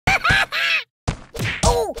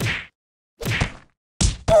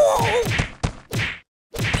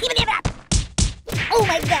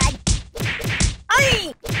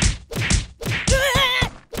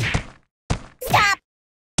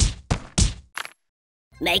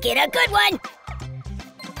Make it a good one!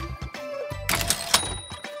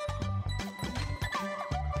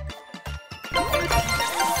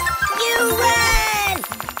 You win!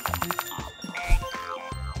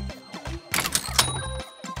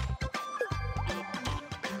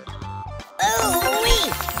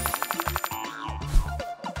 Ooh-wee!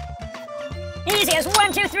 Easy as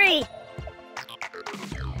 1, 2, 3!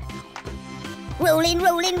 Rolling,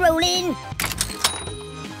 rolling, rolling!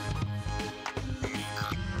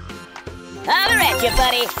 Holler at you,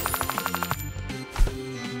 buddy!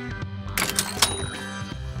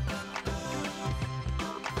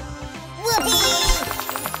 Whoopee!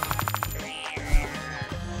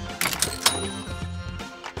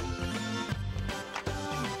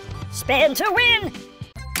 Spin to win!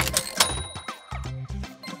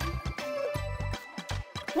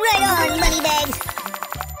 Right on, Moneybags!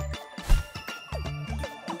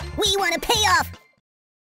 We want a payoff!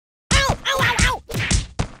 Ow! Ow! Ow! Ow!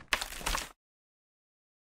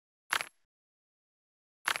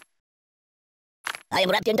 I am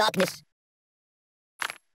wrapped in darkness.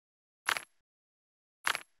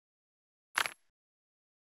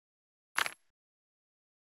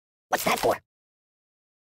 What's that for?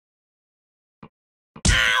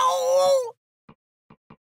 Ow!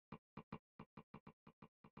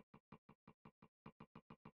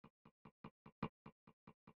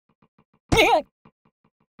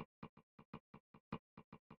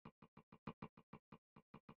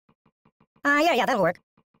 Yeah, that'll work.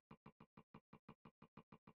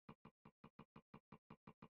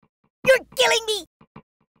 You're killing me!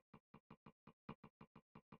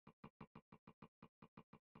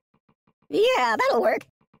 Yeah, that'll work.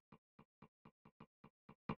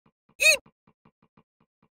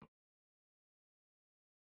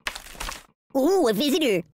 Ooh, a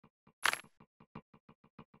visitor.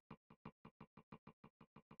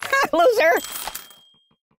 Loser!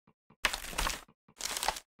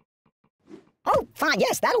 Oh, fine,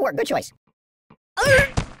 yes, that'll work. Good choice.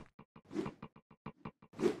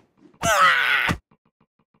 Ah!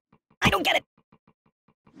 I don't get it.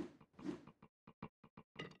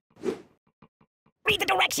 Read the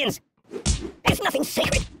directions. There's nothing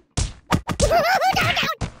sacred.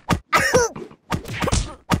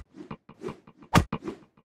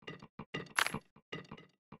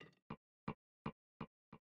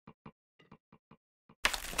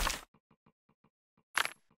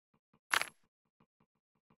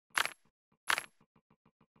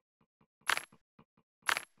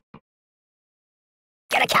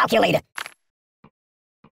 Get a calculator.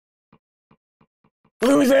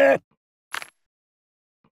 Loser.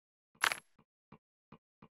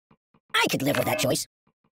 I could live with that choice.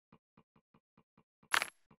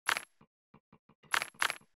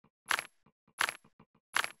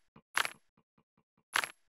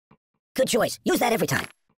 Good choice. Use that every time.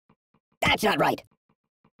 That's not right.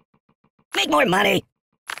 Make more money.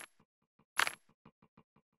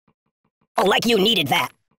 Oh, like you needed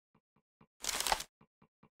that.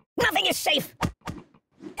 Nothing is safe.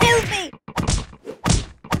 Help me.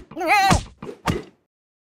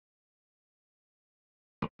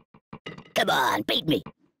 Come on, beat me.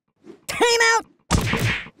 Time out.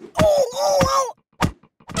 Oh, oh,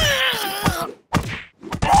 oh.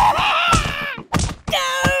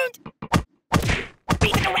 Don't.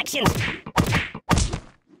 Read the directions.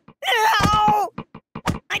 No.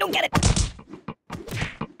 I don't get it.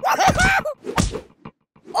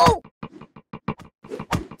 Oh.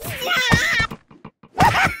 Stop.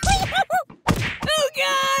 Oh,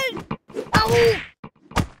 God. Oh.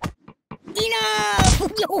 Enough.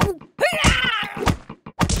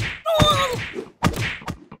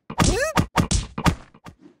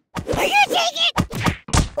 Are you taking it?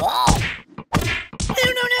 Oh! No,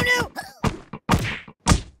 no, no, no!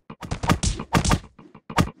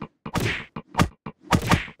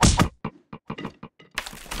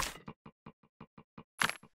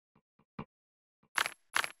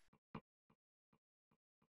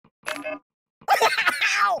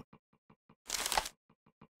 Ow!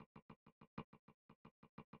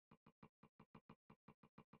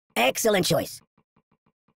 Excellent choice.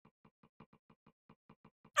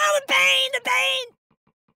 Oh, the pain, the pain!